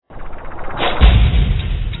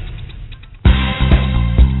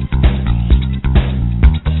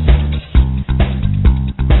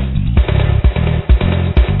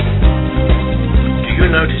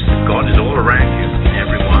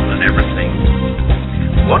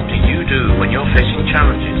do when you're facing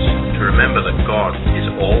challenges to remember that God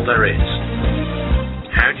is all there is?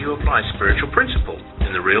 How do you apply spiritual principle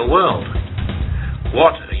in the real world?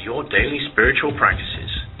 What are your daily spiritual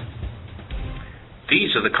practices?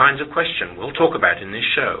 These are the kinds of questions we'll talk about in this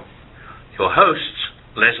show. Your hosts,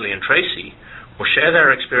 Lesley and Tracy, will share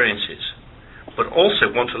their experiences, but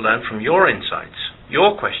also want to learn from your insights,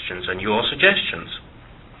 your questions, and your suggestions.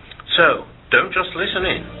 So, don't just listen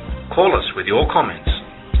in. Call us with your comments.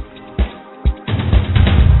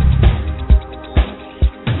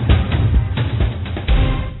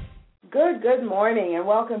 Good morning, and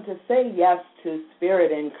welcome to Say Yes to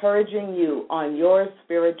Spirit, encouraging you on your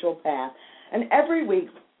spiritual path. And every week,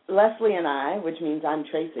 Lesley and I, which means I'm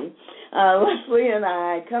Tracy, Lesley and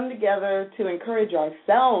I come together to encourage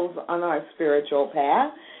ourselves on our spiritual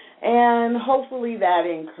path, and hopefully that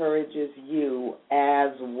encourages you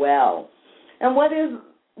as well. And what does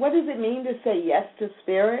it mean to say yes to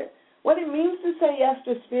Spirit? What it means to say yes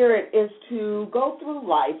to Spirit is to go through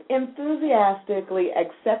life enthusiastically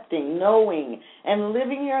accepting, knowing, and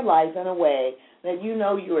living your life in a way that you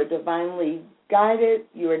know you are divinely guided,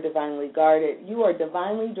 you are divinely guarded, you are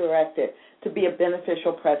divinely directed to be a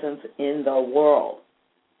beneficial presence in the world.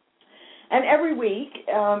 And every week,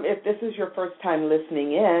 if this is your first time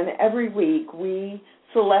listening in, every week we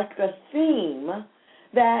select a theme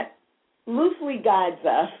that loosely guides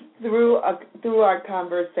us through our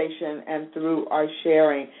conversation and through our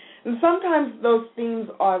sharing. And sometimes those themes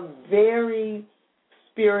are very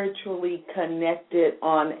spiritually connected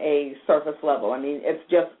on a surface level. I mean, it's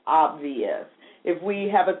just obvious. If we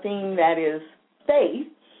have a theme that is faith,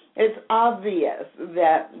 it's obvious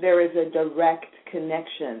that there is a direct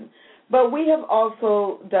connection. But we have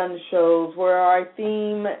also done shows where our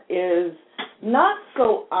theme is not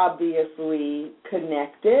so obviously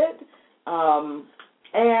connected.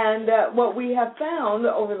 And what we have found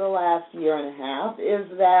over the last year and a half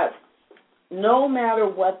is that no matter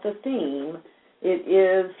what the theme, it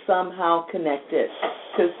is somehow connected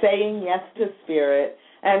to saying yes to Spirit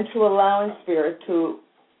and to allowing Spirit to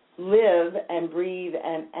live and breathe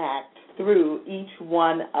and act through each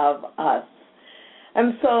one of us.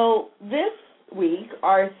 And so this week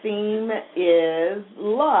our theme is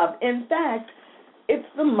love. In fact, it's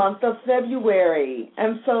the month of February,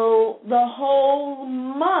 and so the whole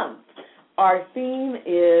month our theme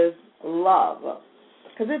is love,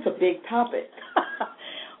 because it's a big topic.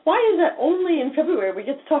 Why is it only in February we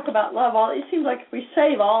get to talk about love? It seems like we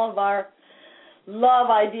save all of our love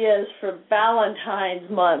ideas for Valentine's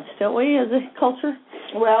month, don't we, as a culture?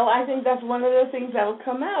 Well, I think that's one of the things that will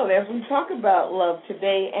come out as we talk about love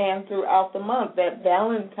today and throughout the month, that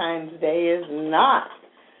Valentine's Day is not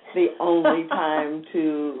the only time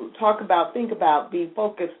to talk about, think about, be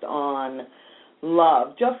focused on love.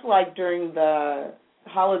 Just like during the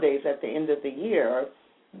holidays at the end of the year,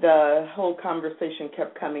 the whole conversation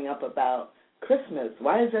kept coming up about Christmas.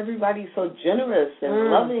 Why is everybody so generous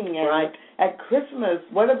and loving at Christmas?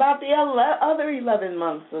 What about the other 11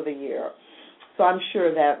 months of the year? So I'm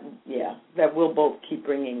sure that we'll both keep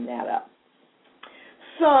bringing that up.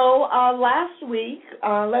 So last week,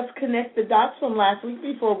 let's connect the dots from last week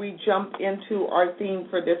before we jump into our theme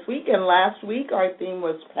for this week. And last week, our theme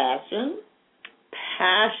was passion.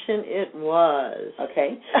 Passion it was.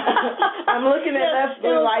 Okay. I'm looking at that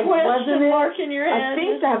like, wasn't it? Mark in your I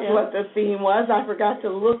think that's what the theme was. I forgot to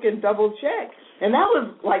look and double check. And that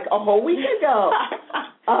was like a whole week ago.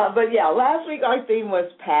 But yeah, last week our theme was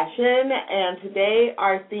passion, and today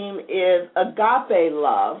our theme is agape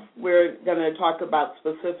love. We're going to talk about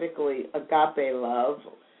specifically agape love.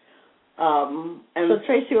 And so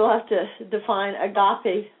Tracy will have to define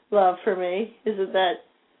agape love for me. Is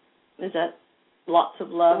that lots of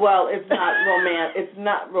love? Well, it's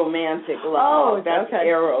not romantic love. Oh, that's okay.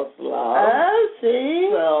 Eros love. Oh, see?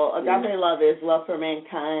 So agape love is love for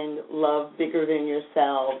mankind, love bigger than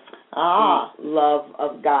yourself, love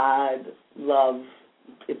of God, love.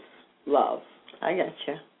 It's love. I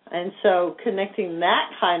gotcha. And so connecting that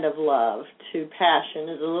kind of love to passion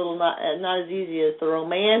is a little not as easy as the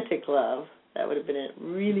romantic love. That would have been a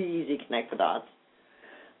really easy connect the dots.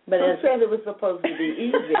 But who said it was supposed to be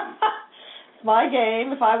easy? My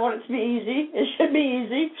game. If I want it to be easy, it should be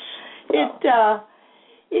easy. No.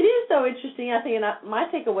 It is, though, interesting, I think, and my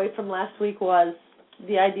takeaway from last week was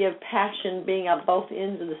the idea of passion being at both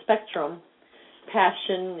ends of the spectrum.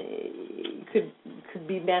 Passion could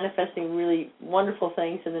be manifesting really wonderful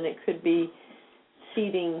things, and then it could be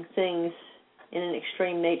seeding things in an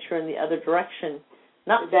extreme nature in the other direction.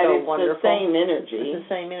 Not that so it's wonderful. The same energy. It's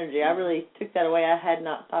the same energy. I really took that away. I had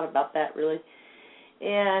not thought about that, really.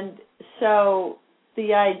 And so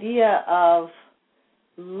the idea of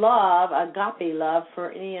love, agape love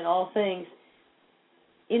for any and all things,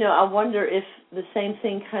 I wonder if the same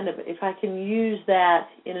thing if I can use that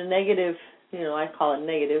in a negative, I call it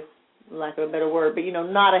negative, lack of a better word, but,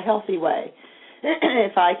 not a healthy way.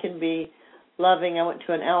 If I can be loving. I went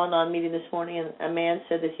to an Al-Anon meeting this morning, and a man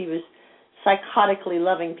said that he was psychotically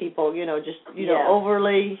loving people,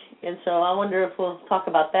 overly. And so I wonder if we'll talk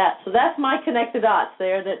about that. So that's my connect the dots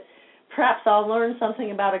there, that perhaps I'll learn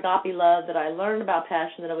something about agape love that I learned about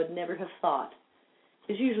passion that I would never have thought.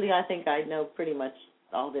 Because usually I think I know pretty much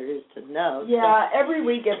all there is to know. Yeah, every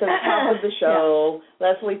week at the top of the show,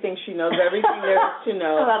 Lesley thinks she knows everything there is to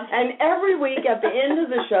know. And every week at the end of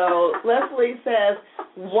the show, Lesley says,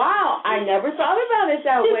 wow, I never thought about it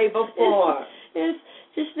that way before. It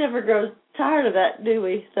just never grows tired of that, do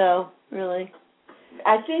we? So, really.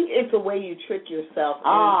 I think it's a way you trick yourself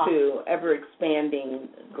into ever-expanding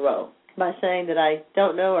growth. By saying that I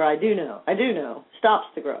don't know or I do know. I do know. Stops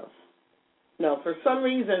the growth. No, for some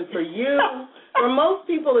reason, for you, for most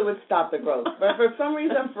people it would stop the growth. But for some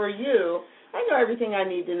reason, for you, I know everything I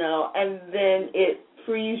need to know, and then it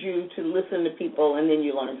frees you to listen to people, and then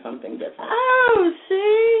you learn something different. Oh,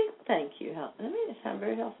 see? Thank you. I mean, it sounds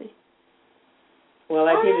very healthy. Well,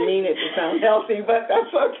 I didn't mean it to sound healthy, but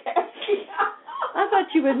that's okay. I thought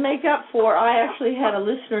you would make up for, I actually had a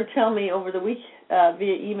listener tell me over the week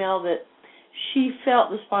via email that she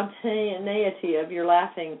felt the spontaneity of your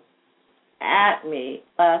laughing at me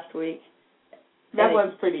last week. That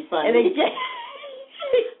was pretty funny. And it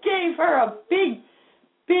gave her a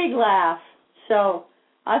big laugh. So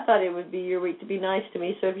I thought it would be your week to be nice to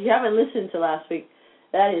me. So if you haven't listened to last week,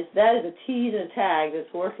 that is a tease and a tag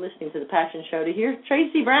that's worth listening to the Passion Show, to hear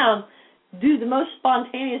Tracy Brown do the most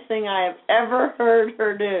spontaneous thing I have ever heard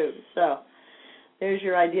her do. So there's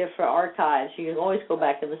your idea for archives. You can always go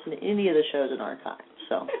back and listen to any of the shows in archives.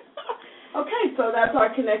 So. Okay, so that's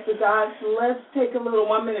our Connect the Dots. Let's take a little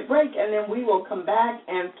 1-minute break, and then we will come back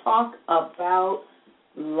and talk about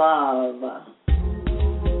love.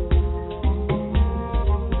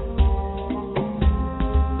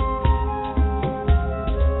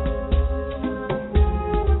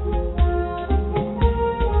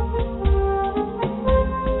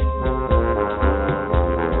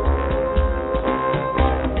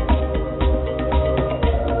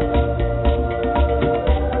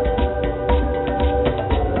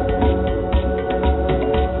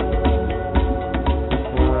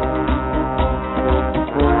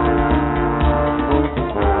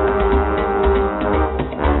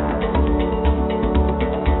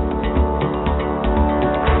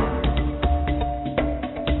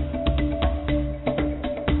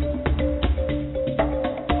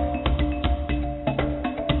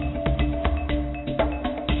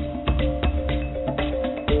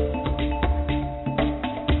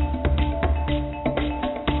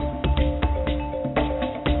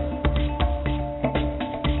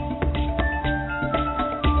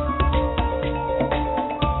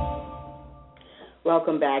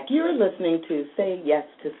 Welcome back. You're listening to Say Yes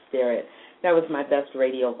to Spirit. That was my best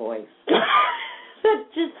radio voice. That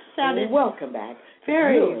just sounded... Welcome back.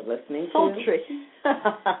 Very You're listening sultry.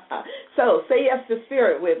 So, Say Yes to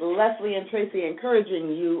Spirit with Lesley and Tracy,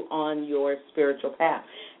 encouraging you on your spiritual path.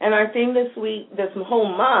 And our theme this week, this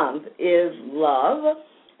whole month, is love.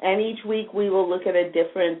 And each week we will look at a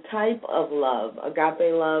different type of love: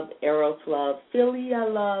 agape love, eros love,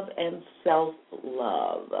 philia love, and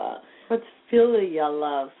self-love. What's philia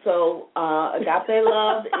love? So agape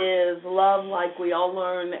love is love like we all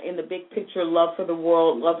learn in the big picture, love for the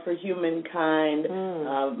world, love for humankind.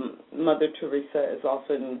 Mother Teresa is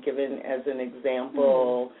often given as an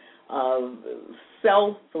example of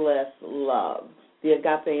selfless love. The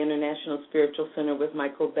Agape International Spiritual Center with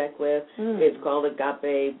Michael Beckwith is called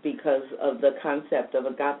Agape because of the concept of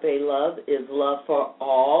agape love is love for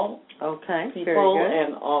all people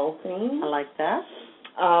and all things. I like that.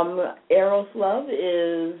 Eros love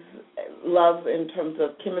is love in terms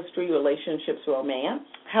of chemistry, relationships, romance.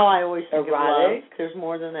 How I always think erotic. Of love. There's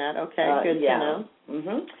more than that. Okay, good to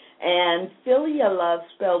know. And philia love,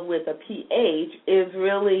 spelled with a PH, is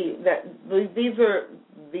really that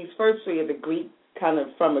these first three are the Greek, kind of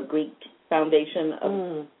from a Greek foundation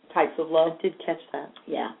of types of love. I did catch that.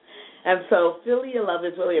 Yeah. And so philia love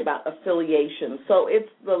is really about affiliation. So it's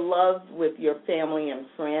the love with your family and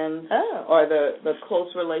friends, or the close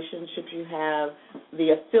relationships you have, the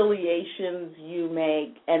affiliations you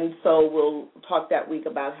make. And so we'll talk that week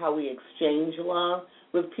about how we exchange love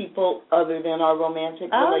with people other than our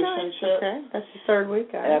romantic relationship. Nice. Okay, that's the third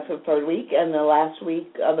week. That's the third week, and the last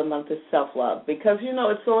week of the month is self-love. Because,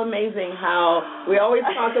 it's so amazing how we always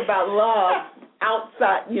talk about love,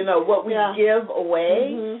 outside, what we give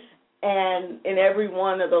away. Mm-hmm. And in every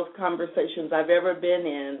one of those conversations I've ever been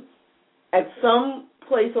in, at some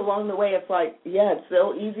place along the way, it's like, it's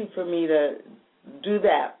so easy for me to do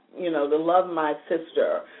that, to love my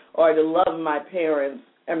sister or to love my parents.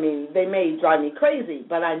 I mean, they may drive me crazy,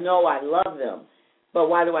 but I know I love them. But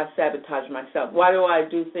why do I sabotage myself? Why do I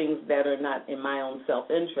do things that are not in my own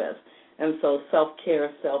self-interest? And so self-care,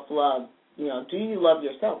 self-love, do you love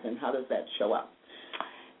yourself, and how does that show up?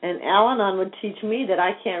 And Al-Anon would teach me that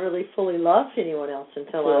I can't really fully love anyone else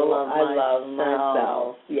until I love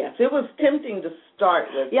myself. Yes, it was tempting to start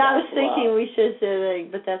with. Yeah, I was thinking we should say,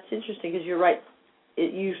 but that's interesting because you're right.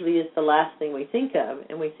 It usually is the last thing we think of,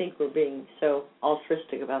 and we think we're being so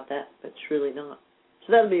altruistic about that, but it's really not.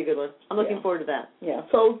 So that'll be a good one. I'm looking forward to that. Yeah,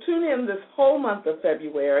 so tune in this whole month of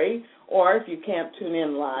February, or if you can't tune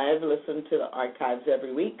in live, listen to the archives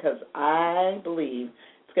every week, because I believe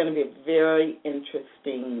it's going to be a very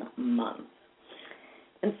interesting month.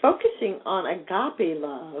 And focusing on agape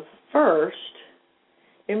love first,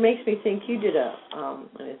 it makes me think you did and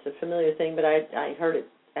it's a familiar thing, but I heard it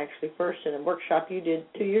actually first in a workshop you did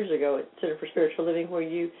 2 years ago at Center for Spiritual Living, where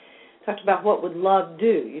you talked about what would love do.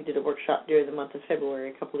 You did a workshop during the month of February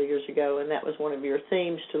a couple of years ago, and that was one of your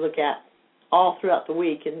themes to look at all throughout the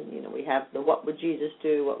week. And, we have the what would Jesus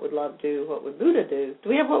do, what would love do, what would Buddha do. Do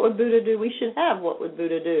we have what would Buddha do? We should have what would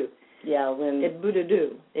Buddha do. Yeah, when it Buddha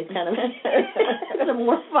do. It kind of it's a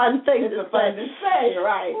more fun thing to say,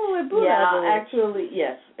 right? Oh, Buddha do. Actually,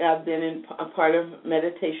 yes, I've been in a part of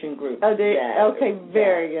meditation group. Oh, okay,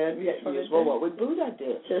 very good. Yes, well, what would Buddha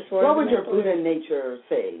do? What would your Buddha nature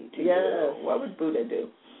say to you? What would Buddha do?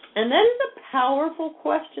 And that is a powerful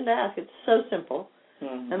question to ask. It's so simple,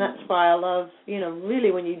 and that's why I love, really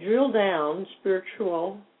when you drill down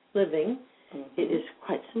spiritual living. It is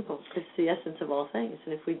quite simple. It's the essence of all things.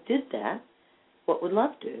 And if we did that, what would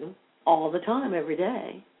love do all the time, every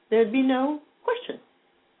day, there'd be no question.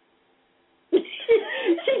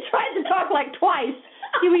 She tried to talk like twice.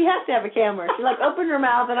 We have to have a camera. She opened her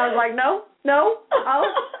mouth, and I was like, no,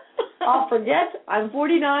 I'll forget. I'm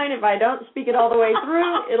 49. If I don't speak it all the way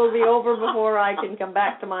through, it'll be over before I can come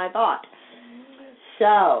back to my thought.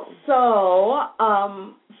 So,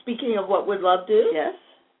 speaking of what would love do? Yes.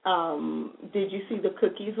 Did you see the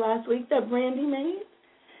cookies last week that Brandy made?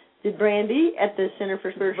 Did Brandy at the Center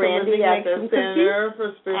for Spiritual Living make some cookies? Brandy at the Center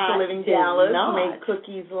for Spiritual Living Dallas made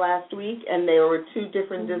cookies last week, and there were 2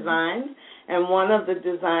 different designs, and one of the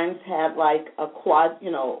designs had a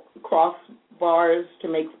crossbars to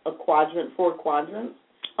make a quadrant, 4 quadrants.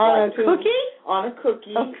 On a cookie? On a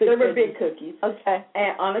cookie. Oh, they were big cookies. Okay.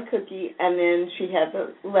 And on a cookie, and then she had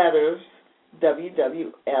the letters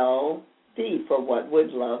WWLD for what would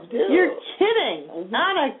love do. You're kidding.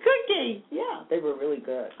 On a cookie. Yeah, they were really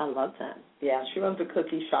good. I love that. Yeah, she runs a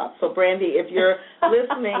cookie shop. So, Brandy, if you're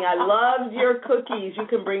listening, I loved your cookies. You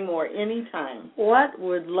can bring more anytime. What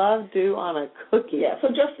would love do on a cookie? Yeah, so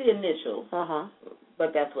just the initials. Uh-huh.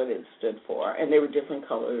 But that's what it stood for. And they were different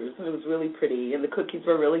colors, and it was really pretty, and the cookies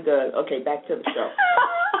were really good. Okay, back to the show.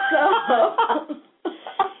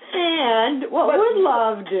 And what would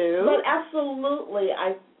love do? But absolutely,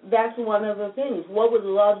 that's one of the things. What would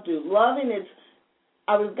love do? Love in its,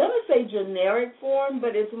 I was going to say generic form,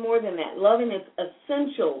 but it's more than that. Love in its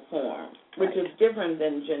essential form, which is different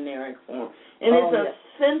than generic form. In its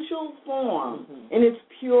essential form, in its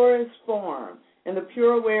purest form, in the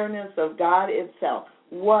pure awareness of God itself,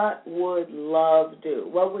 what would love do?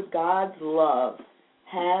 What would God's love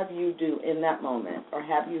have you do in that moment, or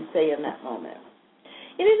have you say in that moment?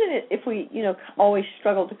 And isn't it, if we, always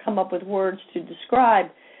struggle to come up with words to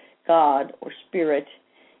describe God or spirit,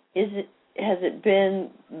 has it been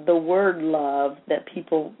the word love that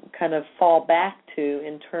people kind of fall back to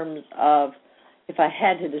in terms of, if I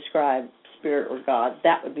had to describe spirit or God,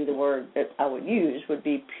 that would be the word that I would use, would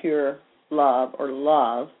be pure love or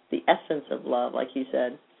love, the essence of love, like you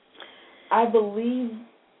said? I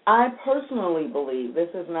personally believe, this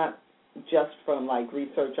is not just from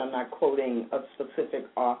research, I'm not quoting a specific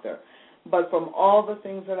author, but from all the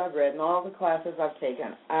things that I've read and all the classes I've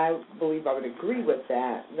taken, I believe I would agree with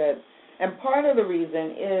that. And part of the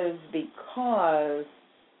reason is because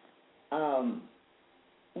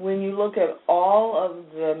when you look at all of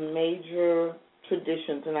the major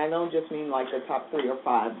traditions, and I don't just mean the top 3 or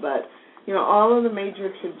 5, but all of the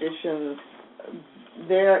major traditions,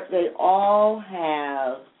 they all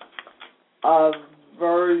have a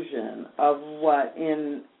version of what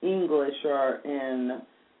in English or in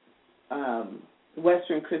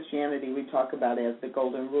Western Christianity we talk about as the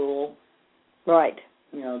golden rule. Right.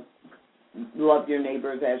 Love your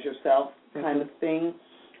neighbors as yourself kind of thing.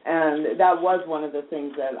 And that was one of the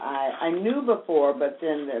things that I knew before, but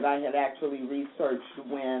then that I had actually researched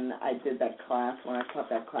when I did that class, when I taught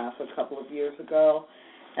that class a couple of years ago,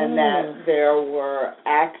 and that there were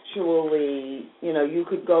actually, you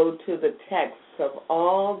could go to the texts of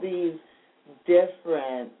all these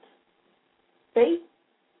different faith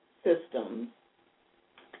systems,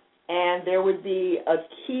 and there would be a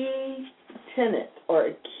key tenet or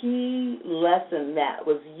a key lesson that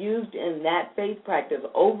was used in that faith practice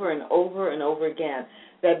over and over and over again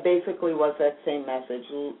that basically was that same message.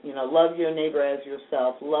 Love your neighbor as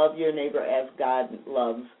yourself. Love your neighbor as God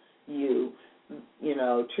loves you.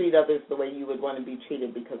 Treat others the way you would want to be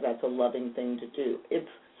treated because that's a loving thing to do. It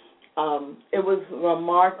was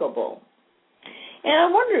remarkable. And I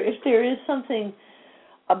wonder if there is something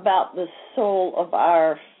about the soul of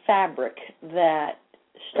our fabric that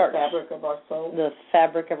starts... The fabric of our soul? The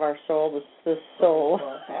fabric of our soul, the soul.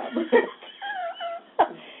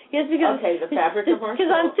 Yes, because... Okay, the fabric of our soul.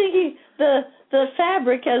 Because I'm thinking the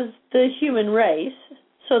fabric as the human race,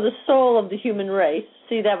 so the soul of the human race.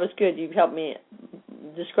 See, that was good. You helped me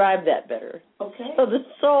describe that better. Okay. So the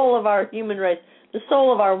soul of our human race, the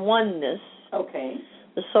soul of our oneness. Okay.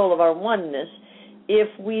 The soul of our oneness. If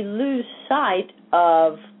we lose sight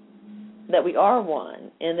of that we are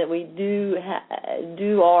one and that we do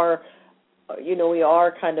our, we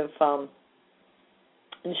are kind of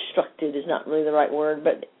instructed is not really the right word,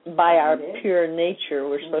 but by our pure nature,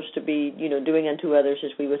 we're supposed to be, doing unto others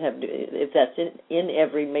as we would have, if that's in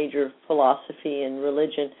every major philosophy and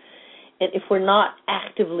religion. And if we're not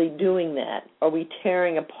actively doing that, are we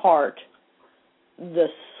tearing apart the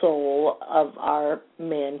soul of our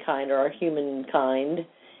mankind or our humankind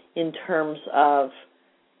in terms of,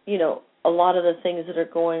 a lot of the things that are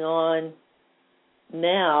going on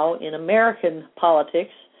now in American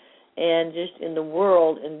politics and just in the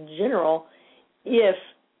world in general, if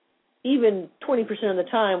even 20% of the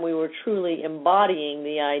time we were truly embodying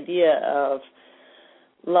the idea of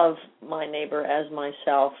love my neighbor as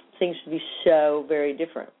myself, things would be so very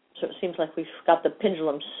different. So it seems like we've got the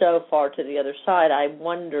pendulum so far to the other side. I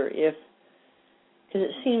wonder if, because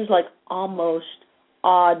it seems like almost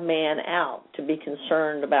odd man out to be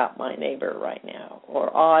concerned about my neighbor right now,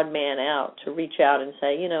 or odd man out to reach out and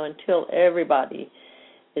say, until everybody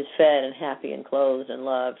is fed and happy and clothed and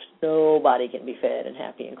loved, nobody can be fed and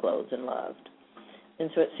happy and clothed and loved. And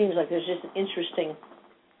so it seems like there's just an interesting,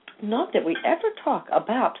 not that we ever talk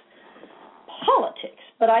about politics,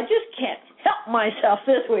 but I just can't help myself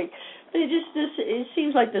this week. But it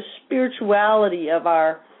seems like the spirituality of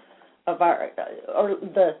our or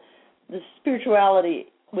the spirituality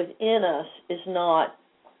within us is not,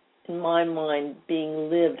 in my mind, being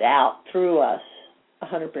lived out through us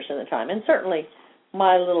 100% of the time. And certainly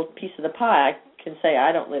my little piece of the pie, I can say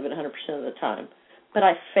I don't live it 100% of the time, but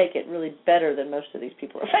I fake it really better than most of these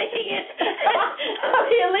people are faking it. I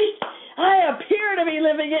mean, at least I appear to be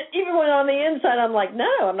living it, even when on the inside I'm like,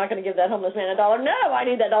 no, I'm not going to give that homeless man $1. No, I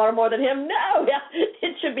need that $1 more than him. No, yeah,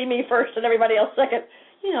 it should be me first and everybody else second.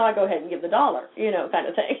 I go ahead and give the $1, kind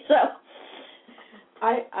of thing. So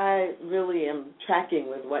I really am tracking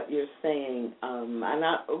with what you're saying.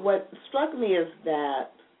 What struck me is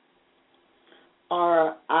that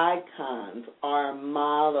our icons, our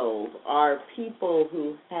models, our people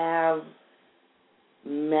who have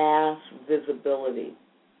mass visibility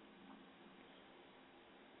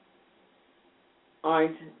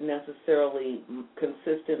aren't necessarily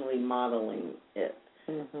consistently modeling it.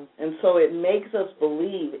 Mm-hmm. And so it makes us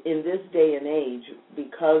believe in this day and age,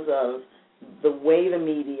 because of the way the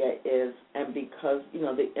media is and because,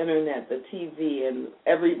 the internet, the TV, and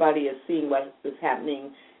everybody is seeing what is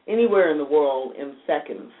happening anywhere in the world in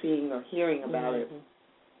seconds, seeing or hearing about it.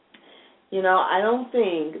 I don't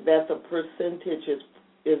think that the percentage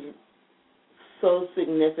is so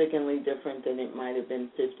significantly different than it might have been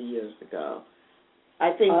 50 years ago. I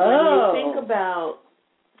think when you think about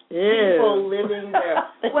people living there.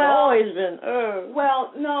 It's always been.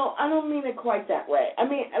 Well, no, I don't mean it quite that way. I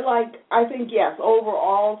mean, I think, yes,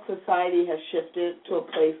 overall society has shifted to a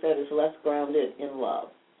place that is less grounded in love,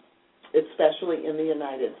 especially in the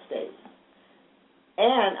United States.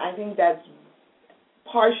 And I think that's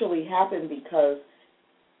partially happened because,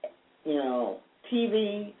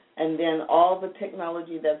 TV and then all the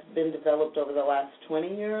technology that's been developed over the last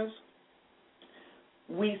 20 years,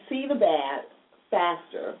 we see the bad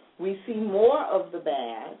faster, we see more of the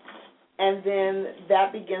bad, and then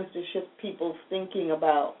that begins to shift people's thinking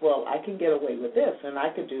about, well, I can get away with this, and I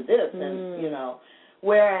could do this, and,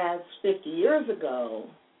 whereas 50 years ago,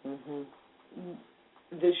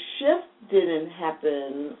 the shift didn't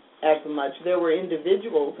happen as much. There were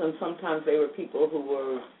individuals, and sometimes they were people who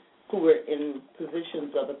were in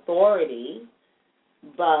positions of authority,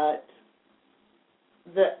 but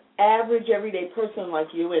the average everyday person like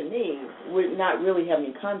you and me would not really have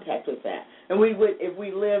any contact with that. And we would, if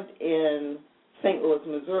we lived in St. Louis,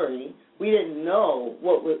 Missouri, we didn't know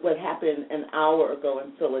what happened an hour ago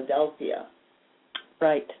in Philadelphia.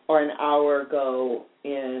 Right. Or an hour ago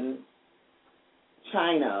in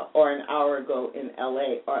China, or an hour ago in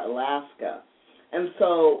LA or Alaska. And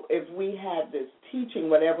so if we had this teaching,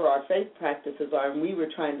 whatever our faith practices are, and we were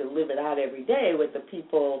trying to live it out every day with the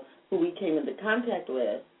people who we came into contact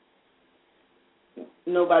with,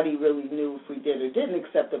 nobody really knew if we did or didn't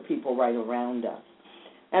except the people right around us.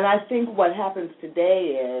 And I think what happens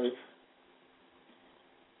today is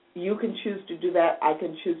you can choose to do that, I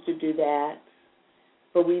can choose to do that,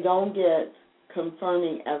 but we don't get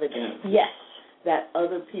confirming evidence. Yes. That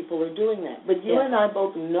other people are doing that. But you and I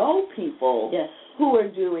both know people who are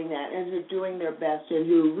doing that and who are doing their best and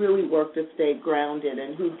who really work to stay grounded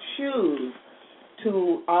and who choose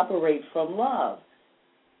to operate from love.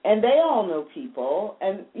 And they all know people.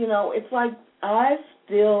 And, you know, it's like I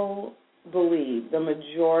still believe the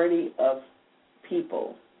majority of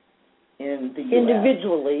people in the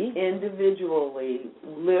U.S. individually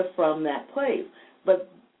live from that place. But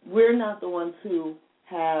we're not the ones who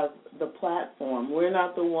have the platform. We're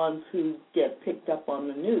not the ones who get picked up on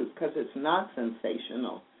the news because it's not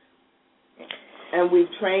sensational. And we've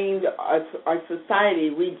trained our society,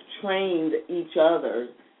 we've trained each other.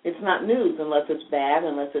 It's not news unless it's bad,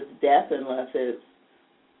 unless it's death, unless it's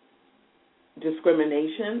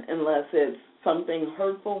discrimination, unless it's something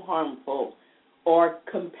hurtful, harmful, or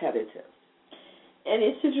competitive. And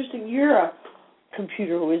it's interesting, you're a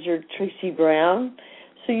computer wizard, Tracy Brown,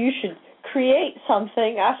 so you should create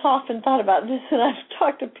something. I've often thought about this, and I've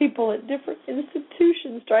talked to people at different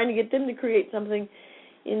institutions trying to get them to create something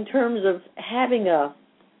in terms of having a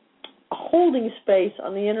holding space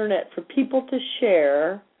on the Internet for people to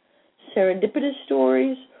share serendipitous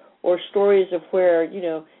stories or stories of where, you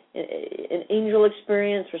know, an angel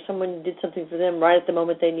experience where someone did something for them right at the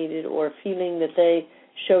moment they needed, or a feeling that they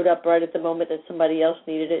showed up right at the moment that somebody else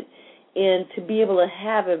needed it, and to be able to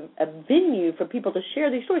have a venue for people to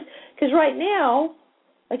share these stories. Because right now,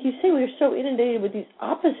 like you say, we're so inundated with these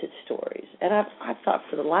opposite stories. And I've thought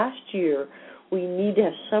for the last year we need to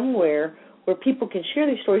have somewhere where people can share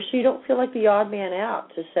these stories so you don't feel like the odd man out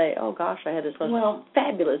to say, oh, gosh, I had this most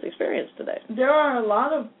fabulous experience today. There are a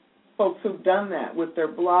lot of folks who've done that with their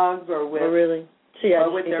blogs or with, or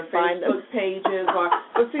with their Facebook pages.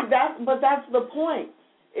 But that's the point.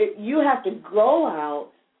 You have to go out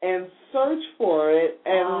and search for it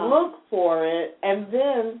and look for it, and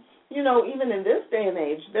then, you know, even in this day and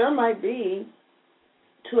age, there might be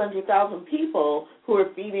 200,000 people who are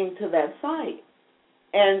feeding to that site.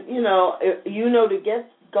 And, you know to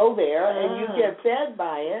go there and you get fed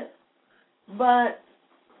by it, but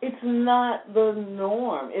it's not the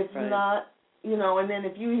norm. It's not, you know, and then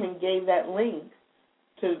if you even gave that link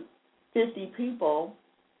to 50 people,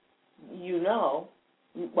 you know,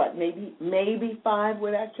 what, maybe 5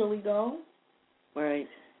 would actually go? Right.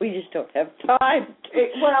 We just don't have time.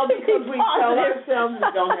 Because we tell ourselves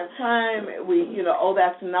we don't have time.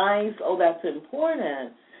 That's nice. Oh, that's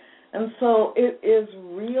important. And so it is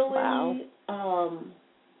really,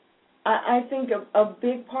 I think a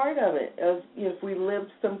big part of it is if we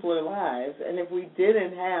lived simpler lives and if we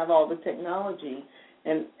didn't have all the technology,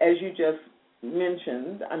 and as you just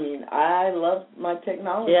mentioned, I mean, I love my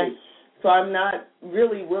technology. Yes. So I'm not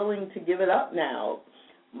really willing to give it up now.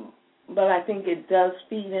 But I think it does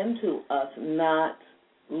feed into us not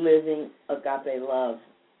living agape love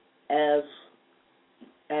as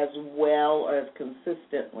well or as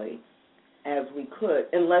consistently as we could,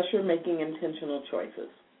 unless you're making intentional choices.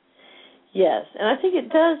 Yes, and I think it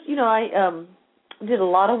does. You know, I did a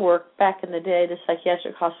lot of work back in the day to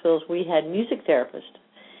psychiatric hospitals. We had music therapists,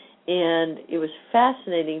 and it was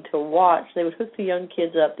fascinating to watch. They would hook the young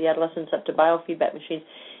kids up, the adolescents up to biofeedback machines,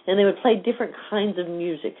 and they would play different kinds of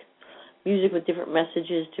music with different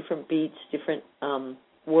messages, different beats, different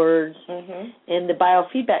words. Mm-hmm. And the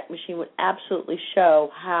biofeedback machine would absolutely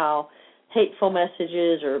show how hateful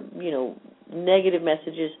messages or, you know, negative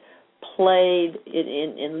messages played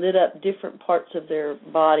and lit up different parts of their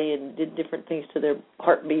body and did different things to their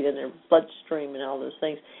heartbeat and their bloodstream and all those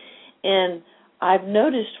things. And I've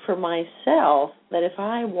noticed for myself that if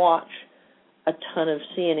I watch a ton of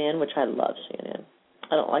CNN, which I love CNN,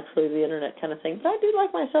 I don't like through the Internet kind of thing, but I do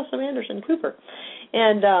like myself some Anderson Cooper.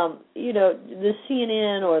 And, the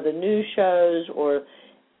CNN or the news shows or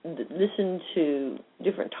listen to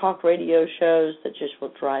different talk radio shows that just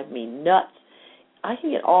will drive me nuts. I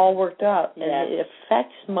can get all worked up, and it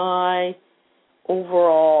affects my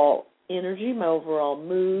overall energy, my overall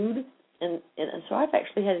mood, and so I've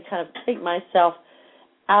actually had to kind of take myself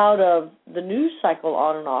out of the news cycle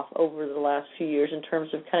on and off over the last few years in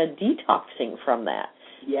terms of kind of detoxing from that.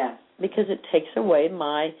 Yes. Because it takes away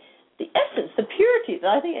the essence, the purity.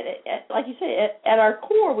 I think, like you say, at our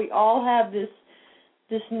core, we all have this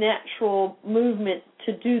natural movement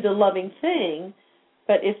to do the loving thing,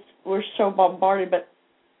 but if we're so bombarded by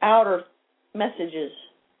outer messages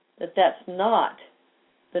that's not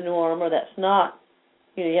the norm, or that's not,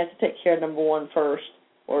 you have to take care of number one first,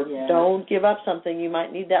 or don't give up something, you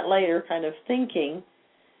might need that later kind of thinking,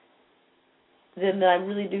 then I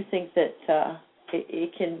really do think that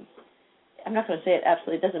it can, I'm not going to say it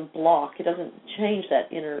absolutely doesn't block, it doesn't change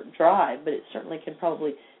that inner drive, but it certainly can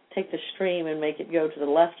probably take the stream and make it go to the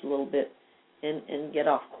left a little bit and get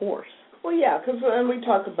off course. Well, yeah, because when we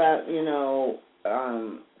talk about,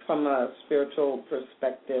 from a spiritual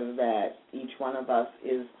perspective, that each one of us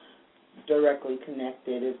is directly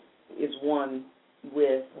connected, is one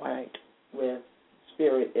with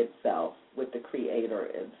Spirit itself, with the Creator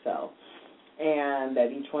itself, and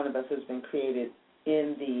that each one of us has been created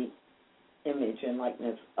in the image and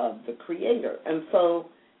likeness of the Creator. And so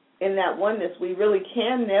in that oneness, we really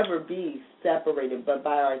can never be separated, but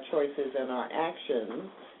by our choices and our actions,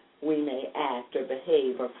 we may act or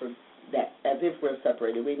behave or that as if we're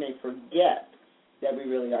separated. We may forget that we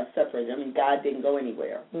really are separated. I mean, God didn't go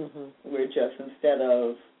anywhere. Mm-hmm. We're just, instead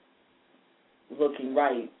of looking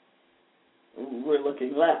right, we're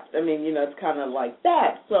looking left. I mean, it's kind of like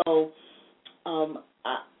that. So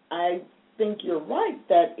I think you're right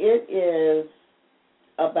that it is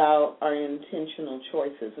about our intentional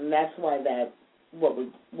choices, and that's why what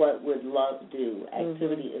would love do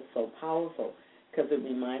activity is so powerful, because it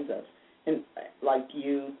reminds us. And like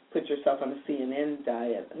you put yourself on a CNN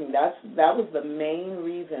diet. I mean, that was the main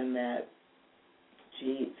reason that,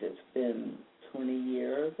 it's been 20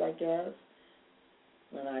 years, I guess,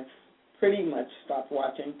 when I pretty much stopped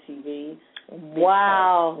watching TV.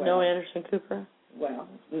 Wow. Because, no Anderson Cooper? Well,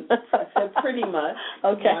 I said pretty much.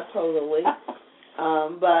 Okay. Not totally.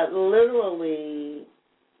 But literally,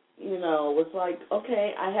 it was like,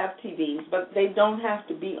 okay, I have TVs, but they don't have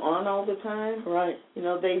to be on all the time. Right.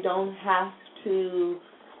 They don't have to,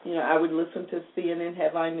 I would listen to CNN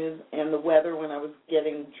headline news and the weather when I was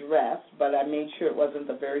getting dressed, but I made sure it wasn't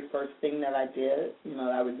the very first thing that I did.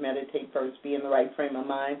 I would meditate first, be in the right frame of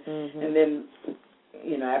mind, and then,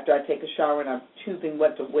 after I take a shower and I'm choosing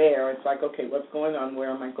what to wear, it's like, okay, what's going on?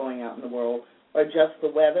 Where am I going out in the world? Or just the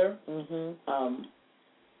weather.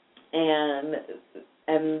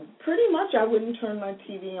 And pretty much I wouldn't turn my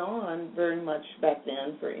TV on very much back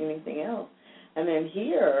then for anything else. And then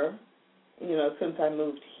here, since I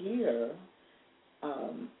moved here,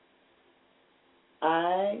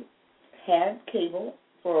 I had cable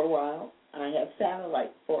for a while. I had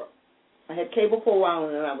satellite I had cable for a while,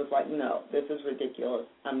 and then I was like, no, this is ridiculous.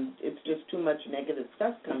 It's just too much negative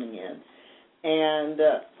stuff coming in. And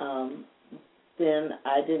then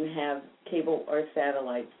I didn't have cable or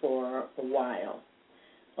satellite for a while,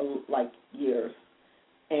 like years.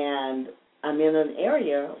 And I'm in an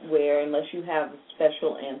area where unless you have a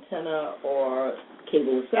special antenna or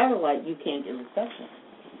cable or satellite, you can't get reception.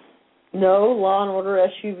 No Law and Order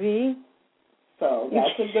SUV? So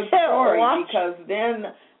that's a good story, because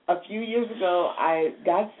then a few years ago I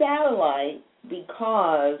got satellite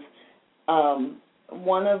because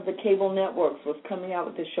one of the cable networks was coming out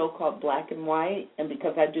with a show called Black and White, and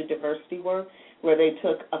because I do diversity work, where they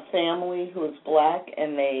took a family who was black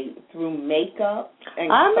and they threw makeup and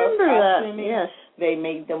costuming. Yes. They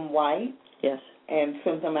made them white. Yes. And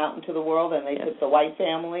sent them out into the world, and they took the white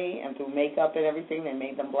family and through makeup and everything, they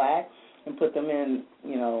made them black and put them in,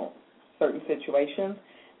 certain situations.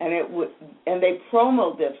 And and they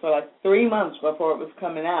promoted this for like 3 months before it was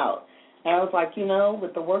coming out. And I was like,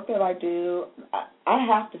 with the work that I do, I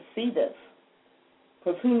have to see this.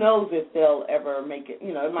 Because who knows if they'll ever make it.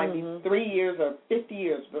 It might be 3 years or 50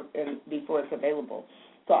 years before it's available.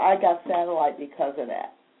 So I got satellite because of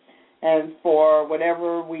that. And for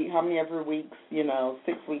how many ever weeks,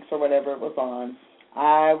 6 weeks or whatever it was on,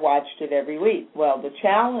 I watched it every week. Well, the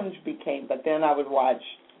challenge became, but then I would watch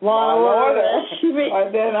Law and Order,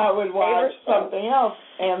 or then I would watch something else.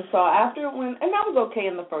 And so after it went, and that was okay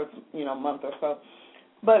in the first, month or so.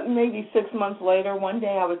 But maybe 6 months later, one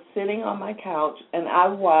day I was sitting on my couch and I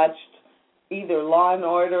watched either Law and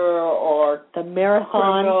Order or the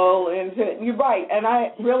marathon. You're right. And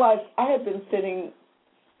I realized I had been sitting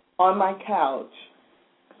on my couch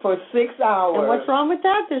for 6 hours. And what's wrong with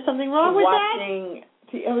that? There's something wrong with watching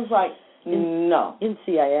that? It was like, no. In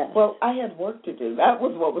CIS. Well, I had work to do. That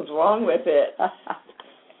was what was wrong with it.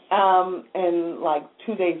 And like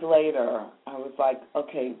 2 days later, I was like,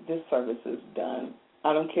 okay, this service is done.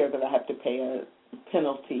 I don't care that I have to pay a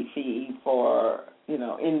penalty fee for,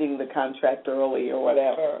 ending the contract early or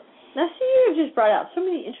whatever. Now, see, you just brought out so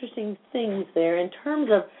many interesting things there in terms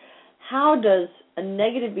of how does a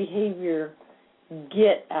negative behavior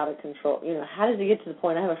get out of control? How does it get to the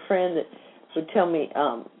point? I have a friend that would tell me,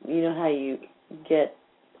 how you get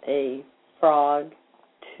a frog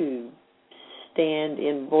to stand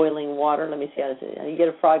in boiling water. Let me see how to say it. You get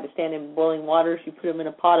a frog to stand in boiling water. So you put them in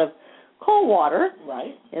a pot of cold water,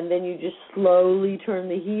 right? And then you just slowly turn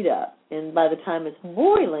the heat up. And by the time it's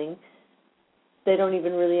boiling, they don't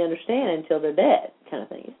even really understand until they're dead, kind of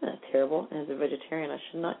thing. Isn't that terrible? As a vegetarian, I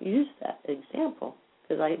should not use that example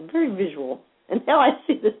because I'm very visual. And now I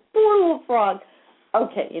see this poor little frog.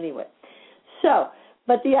 Okay, anyway. So,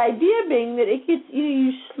 but the idea being that it gets,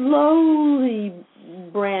 you slowly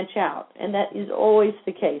branch out, and that is always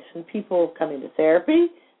the case. When people come into therapy,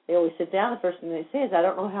 they always sit down, the first thing they say is, I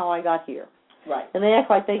don't know how I got here. Right. And they act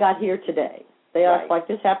like they got here today. They act like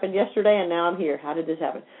this happened yesterday, and now I'm here. How did this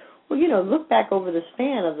happen? Well, look back over the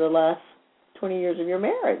span of the last 20 years of your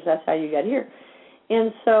marriage. That's how you got here.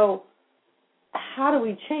 And so how do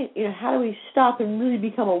we change, how do we stop and really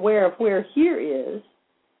become aware of where here is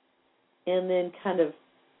and then kind of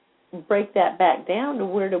break that back down to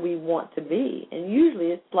where do we want to be? And usually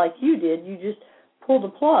it's like you did. You just pull the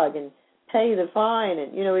plug and pay the fine.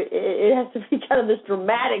 And, it has to be kind of this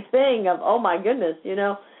dramatic thing of, oh, my goodness,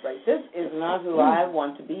 Right. This is not who I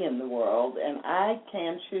want to be in the world, and I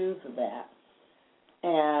can choose that.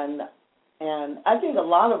 And I think a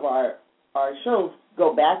lot of our shows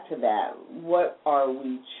go back to that. What are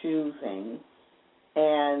we choosing,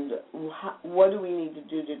 and what do we need to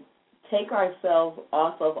do to take ourselves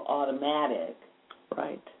off of automatic,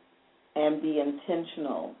 right, and be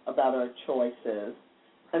intentional about our choices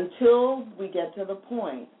until we get to the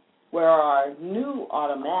point where our new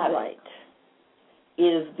automatic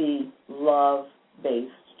is the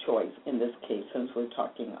love-based choice, in this case, since we're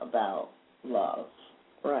talking about love.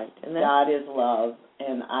 Right. And God is love,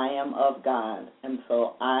 and I am of God, and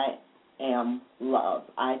so I am love.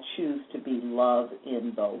 I choose to be love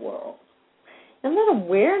in the world. And that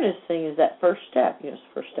awareness thing is that first step. It's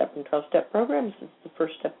the first step in 12-step programs. It's the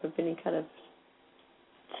first step of any kind of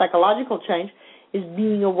psychological change, is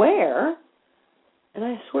being aware. And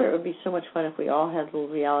I swear it would be so much fun if we all had little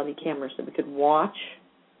reality cameras that we could watch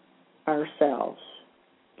ourselves.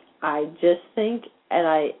 I just think, and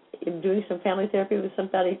I am doing some family therapy with some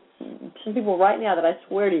people right now that I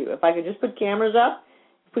swear to you, if I could just put cameras up,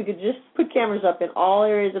 if we could just put cameras up in all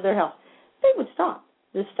areas of their house, they would stop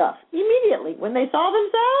this stuff immediately. When they saw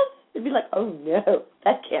themselves, they'd be like, oh, no,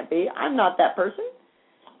 that can't be. I'm not that person.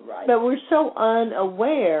 Right. But we're so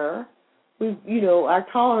unaware. Our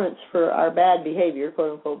tolerance for our bad behavior,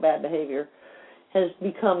 quote unquote bad behavior, has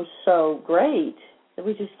become so great that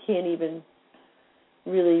we just can't even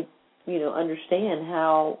really, understand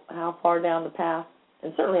how far down the path.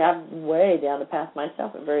 And certainly I'm way down the path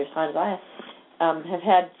myself at various times. I have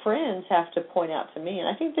had friends have to point out to me, and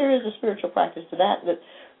I think there is a spiritual practice to that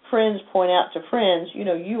friends point out to friends,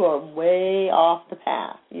 you are way off the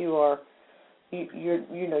path. Your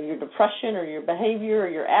depression or your behavior or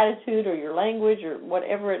your attitude or your language or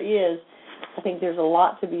whatever it is, I think there's a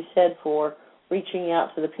lot to be said for reaching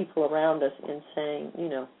out to the people around us and saying,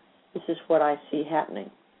 this is what I see happening.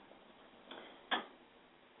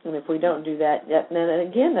 And if we don't do that, then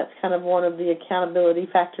again, that's kind of one of the accountability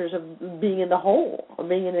factors of being in the whole, or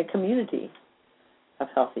being in a community of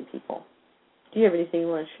healthy people. Do you have anything you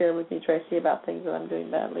want to share with me, Tracy, about things that I'm doing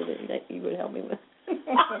badly that you would help me with?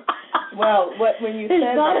 Well, when you said that,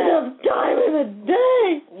 there's not enough time in the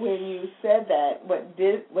day. When you said that,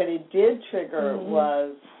 what it did trigger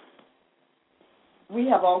was we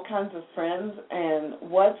have all kinds of friends, and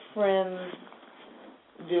what friends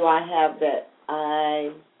do I have that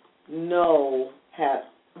I know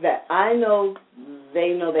they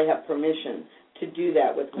know they have permission to do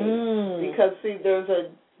that with me? Because see, there's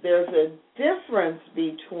a difference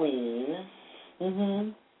between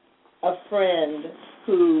a friend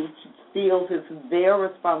who feels it's their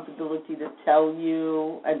responsibility to tell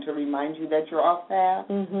you and to remind you that you're off path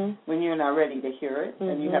when you're not ready to hear it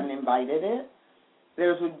and you haven't invited it.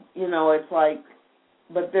 It's like,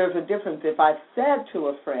 but there's a difference. If I've said to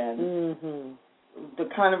a friend, the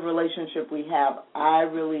kind of relationship we have,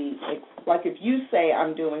 like if you say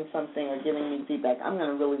I'm doing something or giving me feedback, I'm going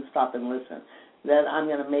to really stop and listen. that I'm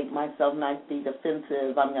going to make myself nice, be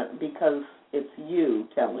defensive, because it's you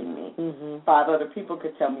telling me. Mm-hmm. 5 other people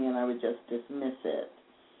could tell me and I would just dismiss it.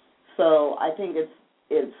 So I think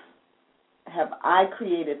it's have I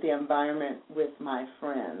created the environment with my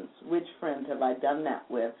friends? Which friends have I done that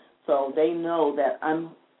with? So they know that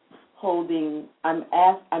I'm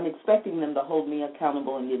expecting them to hold me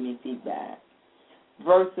accountable and give me feedback,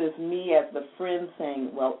 versus me as the friend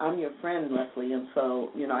saying, well, I'm your friend, Lesley, and so,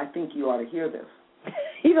 I think you ought to hear this.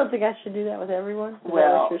 You don't think I should do that with everyone?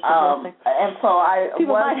 Well, and so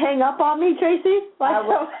people might hang up on me, Tracy. That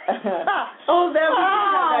was good.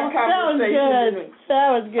 That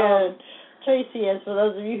was good. Tracy, as for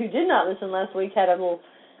those of you who did not listen last week, had a little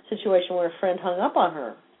situation where a friend hung up on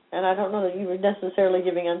her. And I don't know that you were necessarily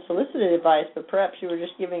giving unsolicited advice, but perhaps you were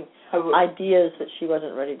just giving ideas that she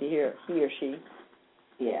wasn't ready to hear, he or she.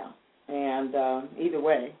 Yeah. And either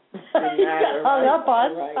way, you got hung up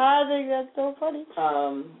on. Right. I think that's so funny.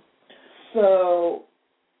 So,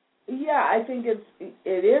 yeah, I think it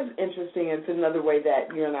is interesting. It's another way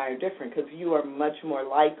that you and I are different, because you are much more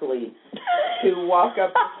likely to walk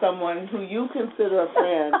up to someone who you consider a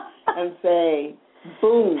friend and say,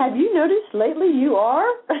 boom. Have you noticed lately you are?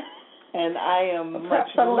 And I am much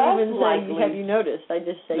perhaps I don't less even likely. say, have you noticed? I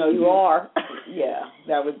just say, no, you are. Yeah,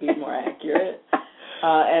 that would be more accurate.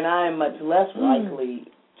 And I am much less likely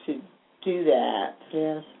to do that.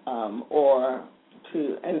 Yes. Or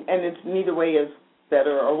to, and it's neither way is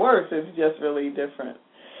better or worse. It's just really different.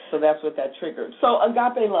 So that's what that triggered. So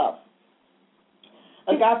agape love.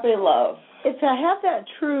 Agape love. If I have that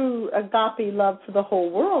true agape love for the whole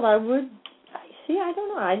world, I would. See, I don't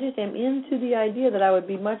know. I just am into the idea that I would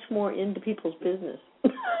be much more into people's business.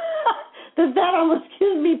 that almost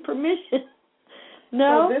gives me permission.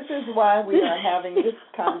 No? So this is why we are having this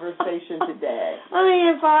conversation today. I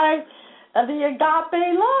mean, the agape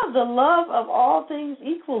love, the love of all things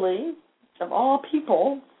equally, of all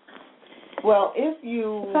people. Well, if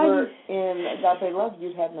you were in agape love,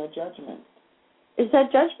 you'd have no judgment. Is that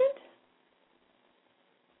judgment?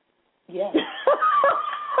 Yes.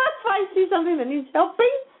 If I see something that needs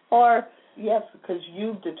helping, or yes, because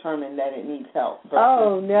you've determined that it needs help.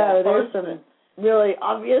 Oh no, there's some really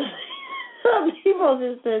obvious. Some people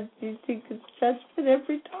just said, "Do you think it's judgment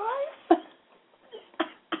every time?"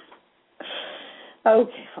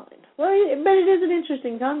 Okay, fine. Well, but it is an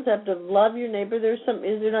interesting concept of love your neighbor. Is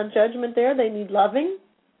there not judgment there? They need loving.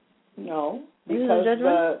 No, because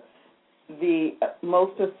the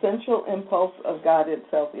most essential impulse of God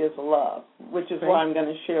itself is love, which is why I'm going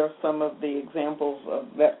to share some of the examples of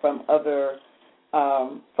that from other,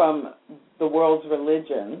 from the world's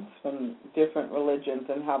religions, from different religions,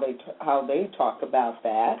 and how they talk about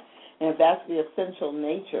that. And if that's the essential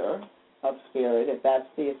nature of spirit, if that's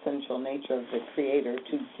the essential nature of the Creator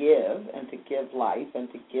to give and to give life and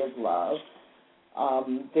to give love,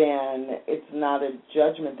 then it's not a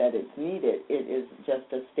judgment that it's needed. It is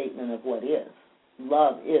just a statement of what is.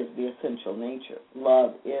 Love is the essential nature.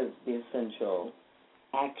 Love is the essential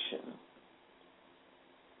action.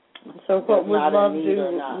 So what would love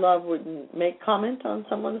do? Love would make comment on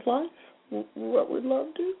someone's life? What would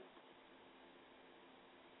love do?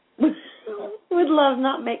 Would love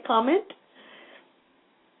not make comment?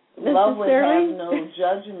 Love would have no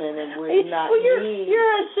judgment and would not need...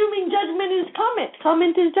 You're assuming judgment is comment.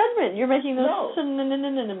 Comment is judgment. You're making those... No.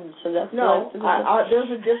 So that's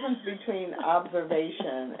there's a difference between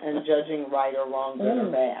observation and judging right or wrong, good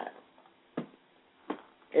or bad.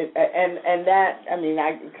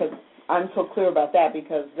 Because I'm so clear about that,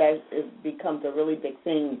 because it becomes a really big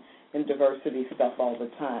thing in diversity stuff all the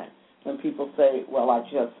time. When people say, well,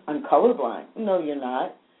 I'm colorblind. No, you're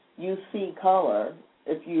not. You see color.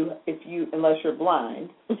 If you unless you're blind,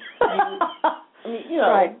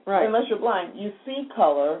 right. Unless you're blind, you see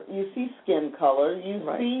color, you see skin color, you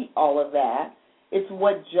see all of that. It's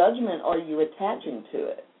what judgment are you attaching to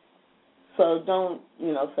it? So don't,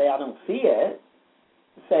 say I don't see it.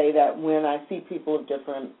 Say that when I see people of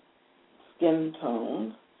different skin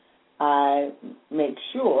tones, I make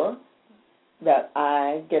sure that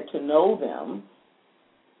I get to know them.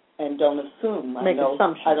 And don't assume I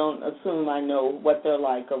don't assume I know what they're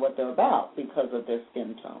like or what they're about because of their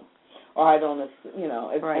skin tone, or I don't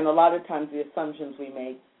And a lot of times the assumptions we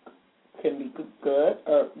make can be good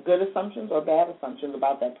assumptions or bad assumptions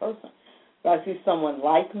about that person. If I see someone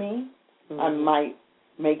like me, I might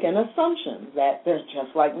make an assumption that they're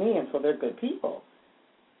just like me, and so they're good people.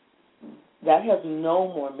 That has no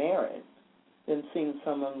more merit than seeing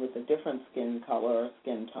someone with a different skin color or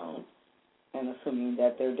skin tone and assuming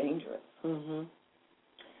that they're dangerous. Mm-hmm.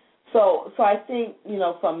 So I think,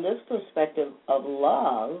 from this perspective of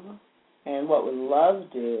love, And what would love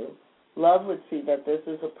do? Love would see that this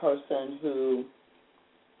is a person who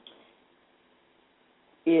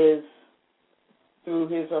is, through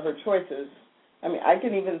his or her choices, I mean, I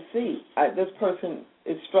can even see this person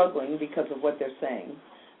is struggling because of what they're saying.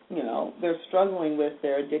 You know, they're struggling with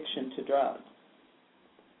their addiction to drugs.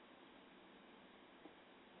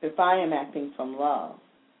 If I am acting from love,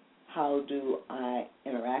 how do I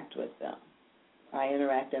interact with them? I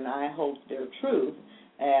interact and I hold their truth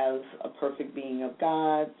as a perfect being of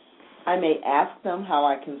God. I may ask them how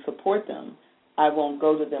I can support them. I won't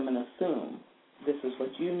go to them and assume, this is what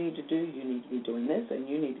you need to do, you need to be doing this, and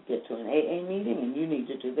you need to get to an AA meeting, and you need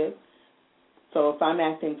to do this. So if I'm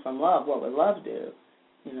acting from love, what would love do?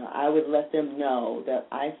 You know, I would let them know that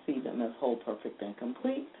I see them as whole, perfect, and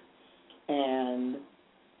complete, and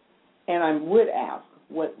I would ask,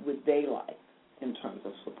 what would they like in terms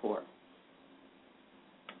of support?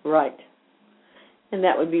 Right. And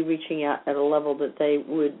that would be reaching out at a level that they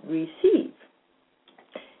would receive.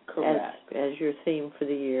 Correct. As your theme for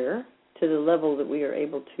the year, to the level that we are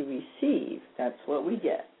able to receive. That's what we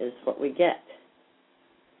get. Is what we get.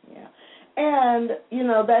 Yeah. And, you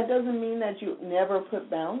know, that doesn't mean that you never put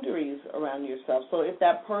boundaries around yourself. So if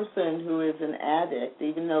that person who is an addict,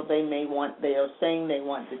 even though they are saying they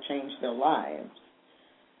want to change their life,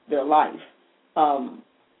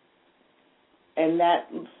 and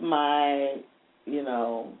that's my, you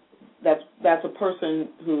know, that's a person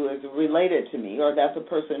who is related to me, or that's a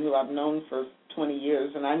person who I've known for 20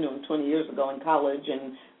 years, and I knew him 20 years ago in college,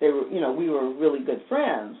 and they were, you know, we were really good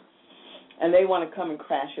friends. And they want to come and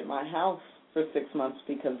crash at my house for 6 months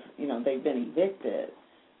because, you know, they've been evicted.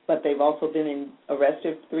 But they've also been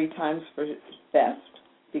arrested 3 times for theft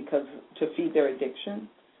to feed their addiction.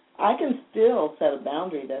 I can still set a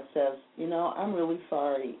boundary that says, you know, I'm really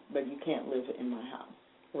sorry, but you can't live in my house.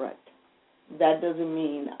 Right. That doesn't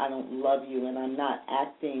mean I don't love you and I'm not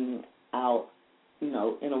acting out, you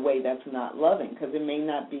know, in a way that's not loving, because it may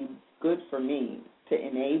not be good for me to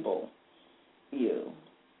enable you.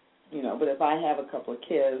 You know, but if I have a couple of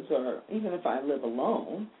kids, or even if I live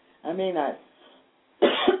alone, I may not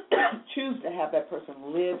choose to have that person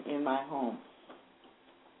live in my home.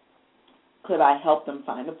 Could I help them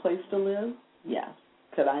find a place to live? Yes.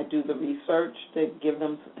 Could I do the research to give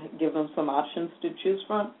them some options to choose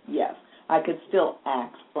from? Yes. I could still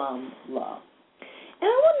act from love. And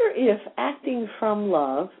I wonder if acting from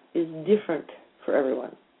love is different for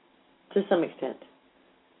everyone, to some extent.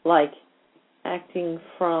 Like, acting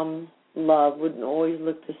from love wouldn't always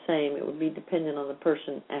look the same. It would be dependent on the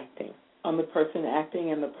person acting. On the person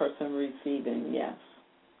acting and the person receiving, yes.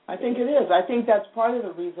 I think it is. I think that's part of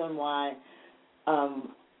the reason why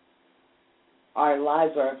our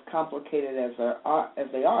lives are as complicated as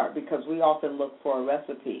they are, because we often look for a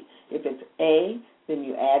recipe. If it's A, then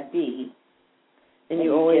you add B, and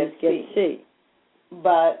you always get C.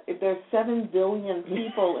 But if there's 7 billion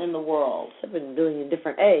people in the world, 7 billion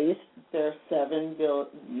different A's, there are 7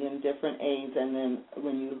 billion different A's, and then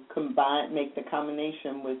when you make the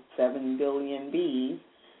combination with 7 billion B's,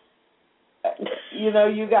 you know,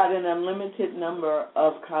 you got an unlimited number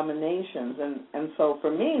of combinations. And so for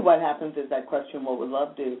me, what happens is that question, what would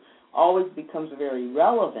love do, always becomes very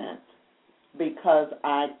relevant, because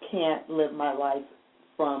I can't live my life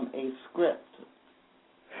from a script.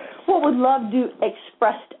 What would love do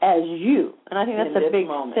expressed as you? And I think that's a big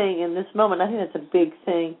thing in this moment. I think that's a big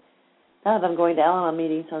thing. Now that I'm going to Al-Anon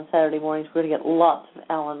meetings on Saturday mornings, we're going to get lots of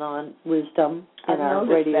Al-Anon wisdom in our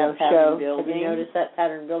radio show. Have you noticed that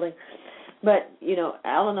pattern building? But, you know,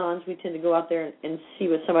 Al-Anons, we tend to go out there and see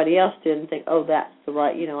what somebody else did and think, oh, that's the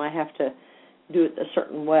right, you know, I have to do it a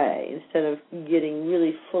certain way, instead of getting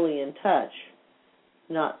really fully in touch,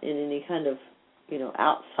 not in any kind of, you know,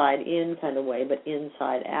 outside-in kind of way, but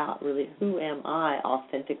inside-out, really. Who am I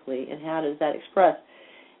authentically, and how does that express?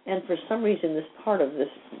 And for some reason, this part of this,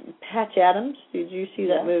 Patch Adams, did you see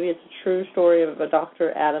that movie? It's a true story of a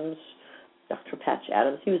Dr. Adams, Dr. Patch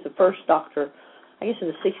Adams. He was the first doctor, I guess in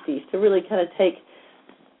the 60s, to really kind of take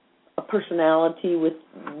a personality with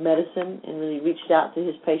medicine and really reached out to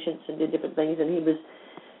his patients and did different things. And he was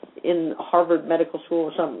in Harvard Medical School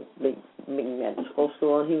or some big medical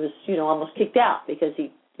school, and he was, you know, almost kicked out because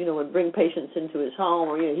he, you know, would bring patients into his home,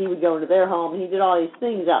 or, you know, he would go into their home, and he did all these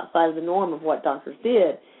things outside of the norm of what doctors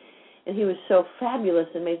did. And he was so fabulous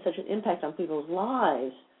and made such an impact on people's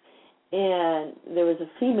lives. And there was a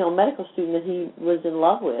female medical student that he was in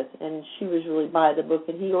love with, and she was really by the book,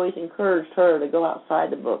 and he always encouraged her to go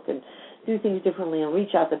outside the book and do things differently and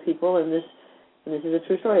reach out to people. And this is a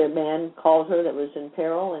true story. A man called her that was in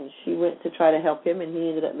peril, and she went to try to help him, and he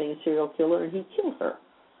ended up being a serial killer, and he killed her.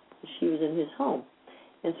 She was in his home.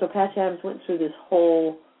 And so Patch Adams went through this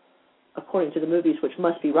whole, according to the movies, which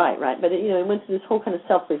must be right? But it went through this whole kind of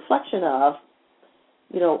self-reflection of,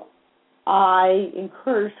 I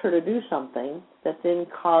encouraged her to do something that then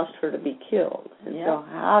caused her to be killed. And so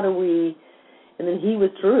how do we, and then he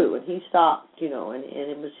withdrew and he stopped, and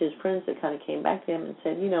it was his friends that kind of came back to him and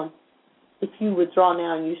said, if you withdraw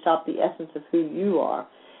now and you stop the essence of who you are.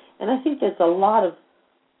 And I think that's a lot of,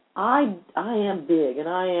 I am big and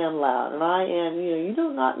I am loud and I am, you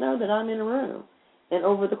do not know that I'm in a room. And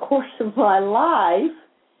over the course of my life,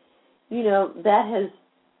 that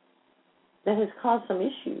has caused some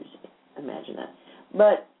issues. Imagine that.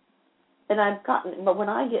 But when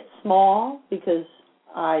I get small, because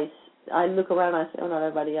I look around and I say, oh, not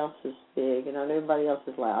everybody else is big and not everybody else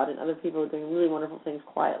is loud and other people are doing really wonderful things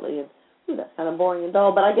quietly and that's kind of boring and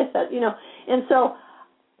dull, but I guess that, and so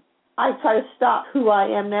I try to stop who I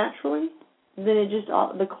am naturally. Then it just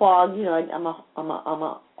the clog. I'm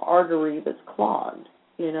a artery that's clogged.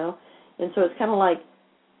 And so it's kind of like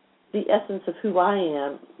the essence of who I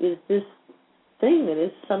am is this thing that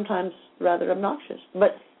is sometimes rather obnoxious,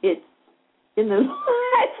 but I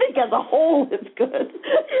think as a whole it's good.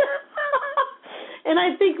 And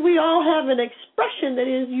I think we all have an expression that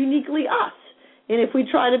is uniquely us. And if we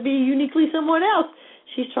try to be uniquely someone else,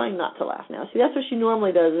 she's trying not to laugh now. See, that's what she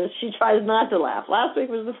normally does, is she tries not to laugh. Last week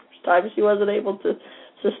was the first time she wasn't able to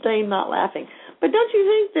sustain not laughing. But don't you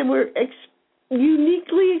think that we're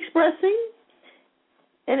uniquely expressing?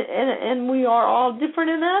 And we are all different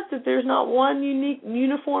in that there's not one unique,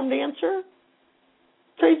 uniformed answer?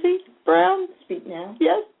 Tracy Brown? Speak now.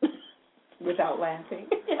 Yes? Without laughing.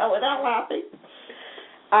 Yeah, without laughing.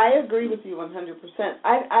 I agree with you 100%.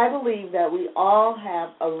 I believe that we all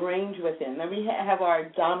have a range within. That we have our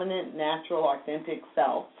dominant, natural, authentic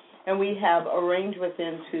self, and we have a range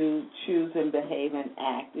within to choose and behave and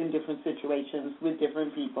act in different situations with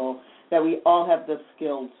different people, that we all have the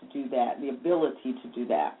skill to do that, the ability to do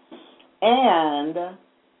that, and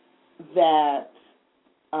that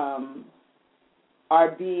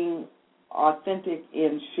our being authentic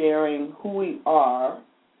in sharing who we are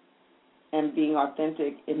and being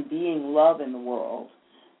authentic in being love in the world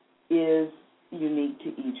is unique to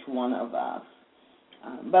each one of us.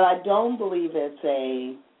 But I don't believe it's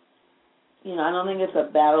I don't think it's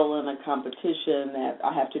a battle and a competition that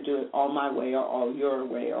I have to do it all my way or all your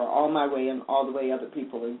way or all my way and all the way other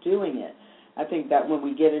people are doing it. I think that when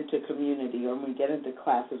we get into community or when we get into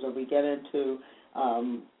classes or we get into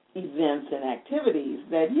events and activities,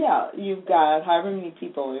 that, you've got however many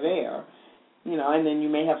people are there, and then you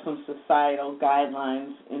may have some societal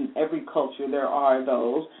guidelines. In every culture there are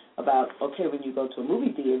those about, okay, when you go to a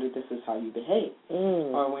movie theater, this is how you behave.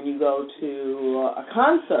 Or when you go to a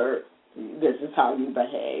concert, this is how you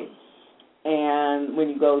behave. And when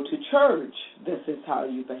you go to church, this is how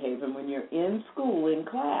you behave. And when you're in school, in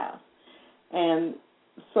class. And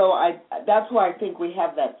so that's why I think we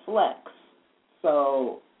have that flex.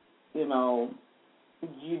 So, you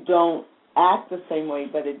don't act the same way,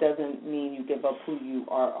 but it doesn't mean you give up who you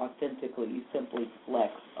are authentically. You simply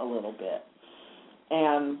flex a little bit.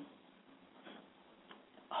 And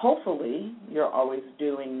hopefully you're always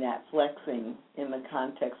doing that flexing in the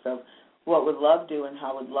context of what would love do and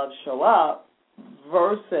how would love show up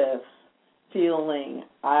versus feeling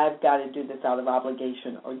I've got to do this out of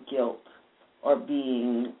obligation or guilt or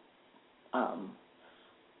being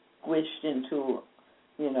squished into,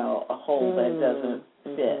 a hole that doesn't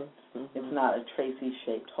fit. It's not a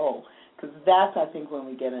Tracy-shaped hole. Because that's, I think, when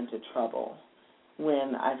we get into trouble,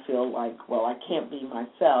 when I feel like, well, I can't be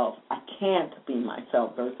myself. I can't be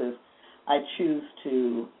myself versus I choose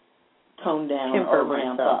to tone down or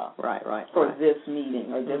ramp up for this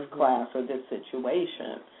meeting or this class or this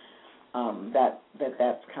situation.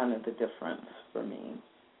 That's kind of the difference for me.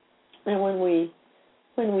 And when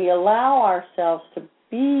we allow ourselves to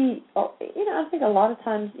be, I think a lot of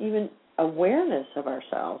times even awareness of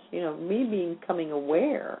ourselves, me becoming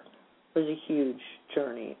aware was a huge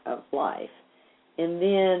journey of life. And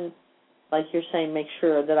then, like you're saying, make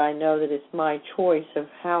sure that I know that it's my choice of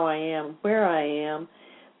how I am, where I am,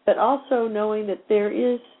 but also knowing that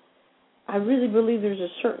I really believe there's a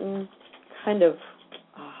certain kind of,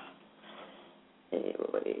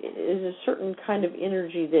 is a certain kind of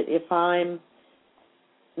energy that if I'm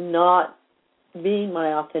not being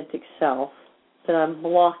my authentic self, that I'm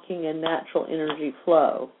blocking a natural energy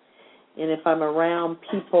flow. And if I'm around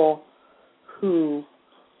people who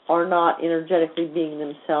are not energetically being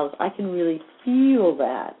themselves, I can really feel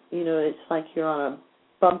that. It's like you're on a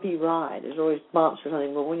bumpy ride. There's always bumps or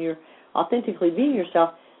something. But when you're authentically being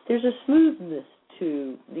yourself, there's a smoothness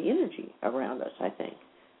to the energy around us, I think.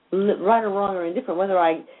 right or wrong or indifferent, whether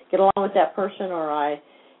I get along with that person or I,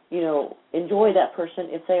 enjoy that person,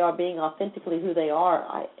 if they are being authentically who they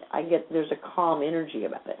are, I get there's a calm energy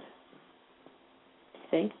about it.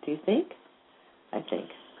 Do you think? I think.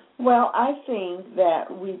 Well, I think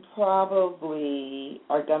that we probably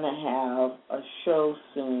are going to have a show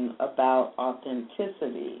soon about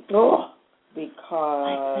authenticity. Oh,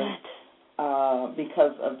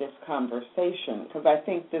 because of this conversation. Because I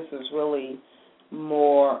think this is really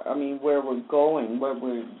more, where we're going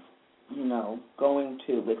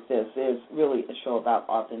to with this is really a show about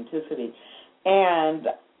authenticity. And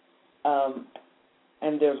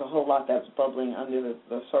there's a whole lot that's bubbling under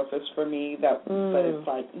the surface for me. But it's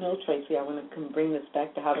like, no, Tracy, I want to bring this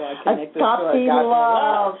back to how do I connect this to Agape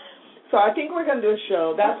love. So I think we're going to do a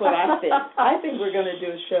show. That's what I think. I think we're going to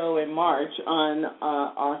do a show in March on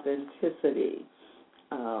authenticity.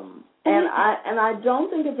 And I don't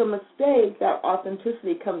think it's a mistake that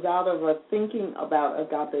authenticity comes out of a thinking about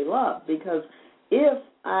agape love, because if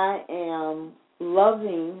I am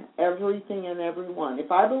loving everything and everyone,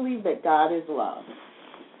 if I believe that God is love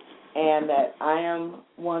and that I am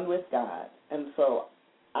one with God, and so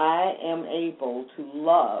I am able to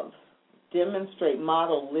love, demonstrate,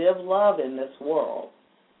 model, live love in this world,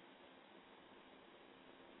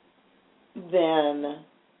 then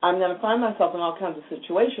I'm going to find myself in all kinds of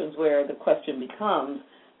situations where the question becomes,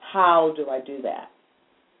 how do I do that?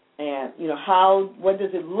 And, what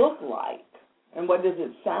does it look like? And what does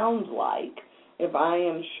it sound like if I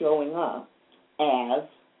am showing up as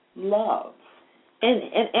love? And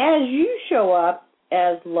as you show up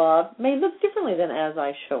as love may look differently than as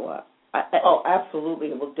I show up. Absolutely.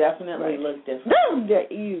 It will definitely look different.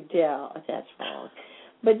 That's wrong.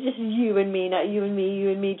 But just you and me, not you and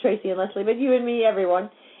me, Tracy and Lesley, but you and me, everyone.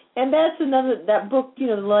 And that's that book,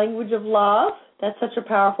 The Language of Love. That's such a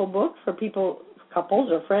powerful book for people,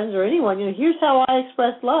 couples or friends or anyone. Here's how I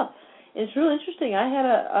express love. And it's really interesting. I had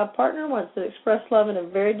a partner once that expressed love in a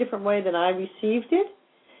very different way than I received it.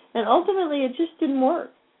 And ultimately it just didn't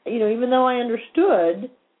work. Even though I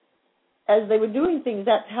understood as they were doing things,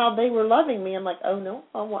 that's how they were loving me. I'm like, oh no,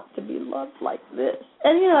 I want to be loved like this.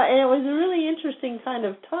 And and it was a really interesting kind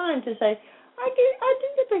of time to say, I do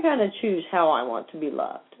get to kind of choose how I want to be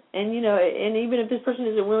loved. And and even if this person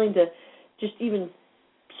isn't willing to just even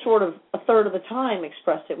sort of a third of the time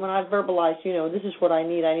express it, when I verbalize, this is what I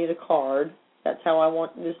need a card. That's how I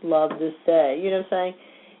want this love this day. You know what I'm saying?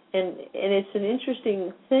 And it's an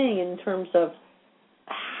interesting thing in terms of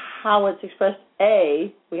how it's expressed.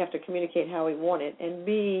 A, we have to communicate how we want it, and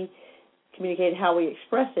B, communicate how we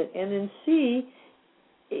express it, and then C,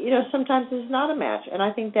 sometimes it's not a match, and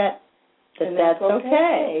I think that's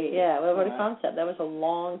okay. Yeah, what a concept. That was a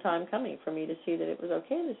long time coming for me to see that it was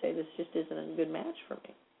okay to say this just isn't a good match for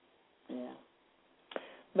me. Yeah.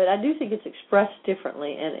 But I do think it's expressed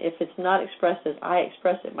differently, and if it's not expressed as I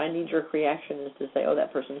express it, my knee-jerk reaction is to say, oh,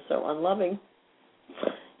 that person's so unloving.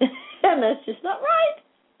 And that's just not right.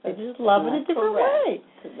 They just love in a different way.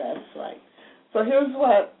 That's right. So here's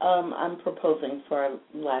what I'm proposing for our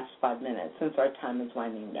last 5 minutes, since our time is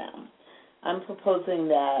winding down. I'm proposing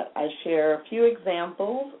that I share a few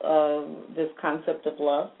examples of this concept of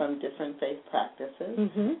love from different faith practices,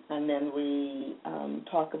 and then we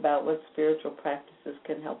talk about what spiritual practices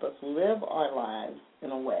can help us live our lives in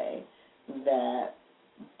a way that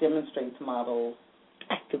demonstrates, models,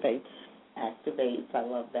 activates. I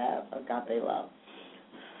love that. Agape love.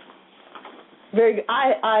 Very good.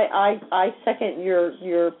 I second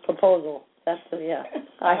your proposal. That's yeah.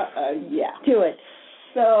 Do it.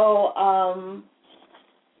 So,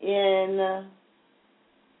 in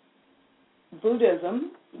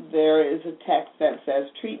Buddhism, there is a text that says,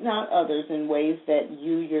 treat not others in ways that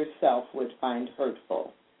you yourself would find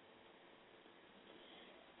hurtful.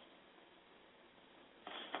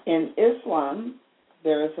 In Islam,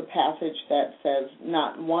 there is a passage that says,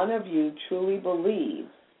 not one of you truly believes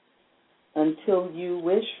until you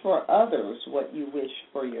wish for others what you wish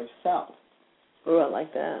for yourself. Oh, I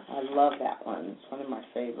like that. I love that one. It's one of my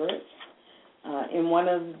favorites. In one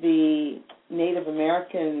of the Native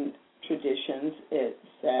American traditions, it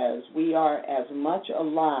says, we are as much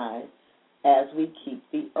alive as we keep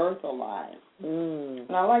the earth alive. And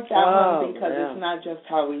I like that one because it's not just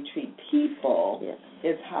how we treat people,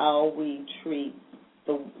 it's how we treat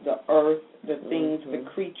the earth, the things, the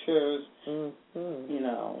creatures,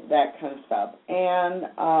 that kind of stuff. And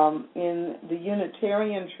in the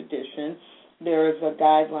Unitarian tradition, there is a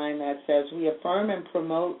guideline that says we affirm and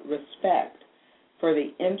promote respect for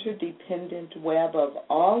the interdependent web of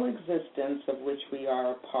all existence of which we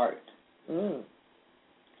are a part. And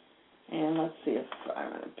let's see if I'm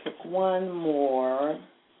going to pick one more.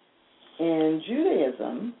 In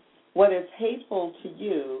Judaism, what is hateful to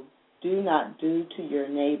you, do not do to your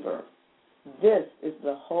neighbor. This is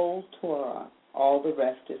the whole Torah. All the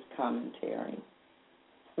rest is commentary.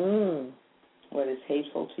 What is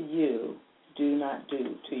hateful to you, do not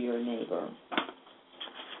do to your neighbor.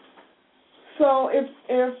 So if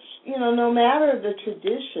no matter the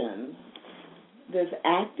tradition, this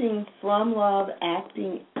acting from love,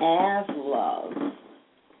 acting as love,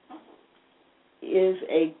 is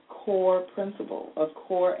a core principle, a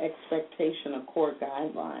core expectation, a core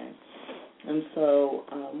guideline. And so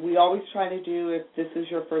we always try to do, if this is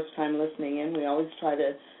your first time listening in, we always try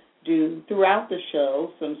to do throughout the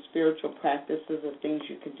show some spiritual practices of things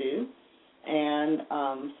you could do. And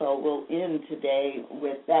so we'll end today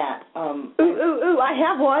with that. I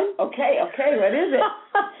have one. Okay, what is it?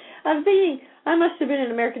 I'm thinking I must have been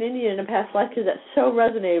an American Indian in a past life because that so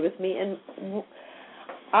resonated with me. And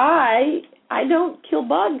I don't kill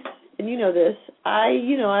bugs, and you know this. I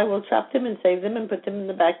will trap them and save them and put them in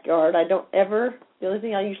the backyard. I don't ever. The only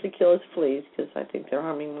thing I usually kill is fleas because I think they're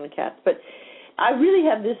harming the cats. But I really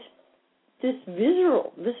have this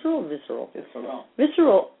visceral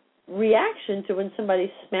reaction to when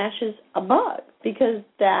somebody smashes a bug, because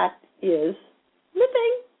that is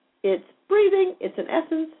living, it's breathing, it's an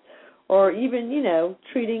essence, or even,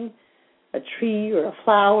 treating a tree or a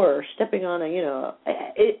flower or stepping on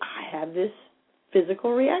I have this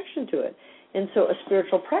physical reaction to it. And so a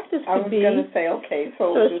spiritual practice could be... I was going to say, okay,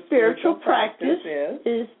 so a spiritual practice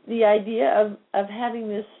is the idea of having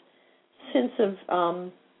this sense of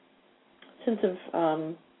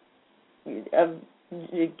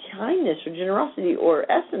kindness or generosity or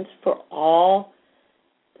essence for all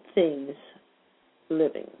things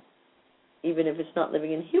living, even if it's not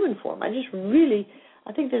living in human form. I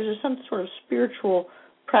think there's some sort of spiritual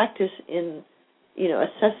practice in,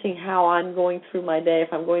 assessing how I'm going through my day.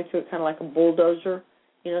 If I'm going through it kind of like a bulldozer,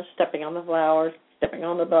 stepping on the flowers, stepping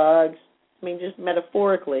on the bugs, just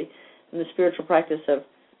metaphorically, in the spiritual practice of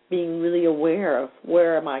being really aware of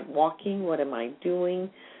where am I walking, what am I doing,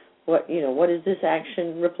 what is this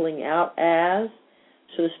action rippling out as?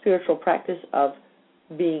 So the spiritual practice of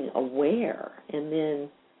being aware and then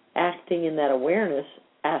acting in that awareness,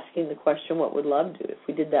 asking the question, what would love do? If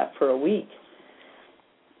we did that for a week.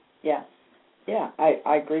 Yeah,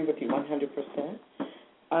 I agree with you 100%.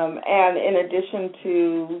 And in addition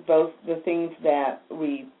to the things that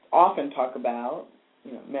we often talk about,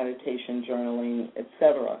 meditation, journaling,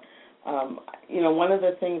 etc., one of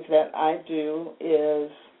the things that I do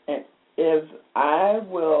is I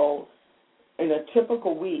will, in a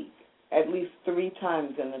typical week, at least 3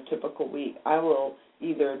 times in a typical week, I will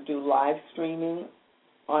either do live streaming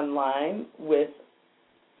online with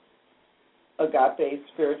AGAPE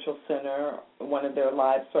Spiritual Center, one of their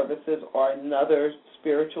live services, or another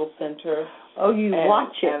spiritual center. Oh, you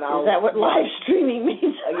watch it. Is that what live streaming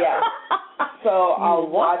means? Yeah. So I'll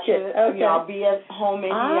watch it. Okay. I'll be at home.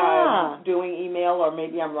 Maybe I'm doing email, or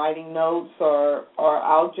maybe I'm writing notes, or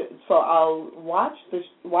I'll watch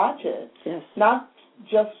it. Yes. Not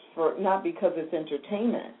because it's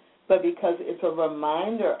entertainment, but because it's a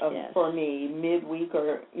reminder of for me midweek,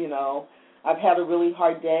 or I've had a really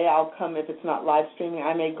hard day. I'll come, if it's not live streaming,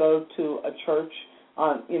 I may go to a church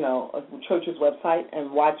on a church's website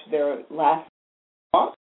and watch their last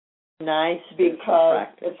talk. Nice. Because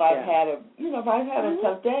if I've had a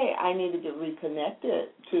tough day, I need to get reconnected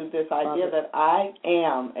to this idea that I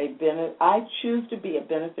choose to be a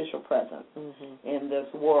beneficial presence in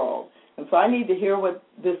this world. And so I need to hear what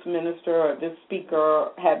this minister or this speaker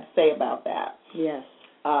had to say about that. Yes.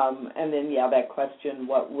 And then, that question,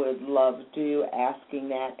 what would love do, asking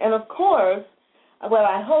that. And, of course, what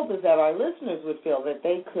I hope is that our listeners would feel that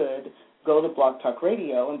they could go to Blog Talk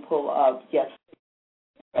Radio and pull up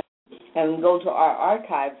and go to our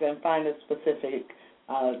archives and find a specific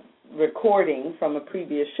recording from a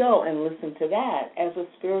previous show and listen to that as a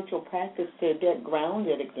spiritual practice to get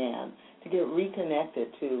grounded again, to get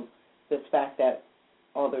reconnected to this fact that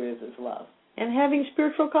all there is love. And having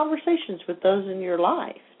spiritual conversations with those in your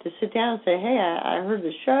life, to sit down and say, hey, I heard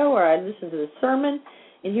the show, or I listened to the sermon,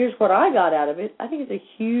 and here's what I got out of it. I think it's a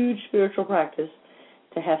huge spiritual practice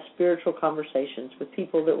to have spiritual conversations with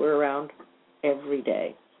people that we're around every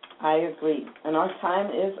day. I agree. And our time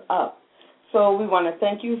is up. So we want to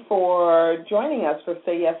thank you for joining us for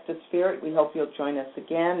Say Yes to Spirit. We hope you'll join us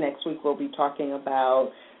again. Next week we'll be talking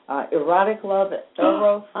about erotic love,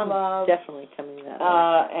 eros love. Definitely coming to that.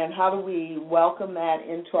 And how do we welcome that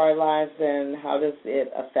into our lives, and how does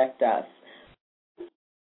it affect us?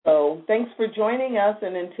 So thanks for joining us,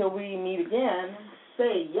 and until we meet again,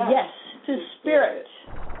 say yes, to spirit.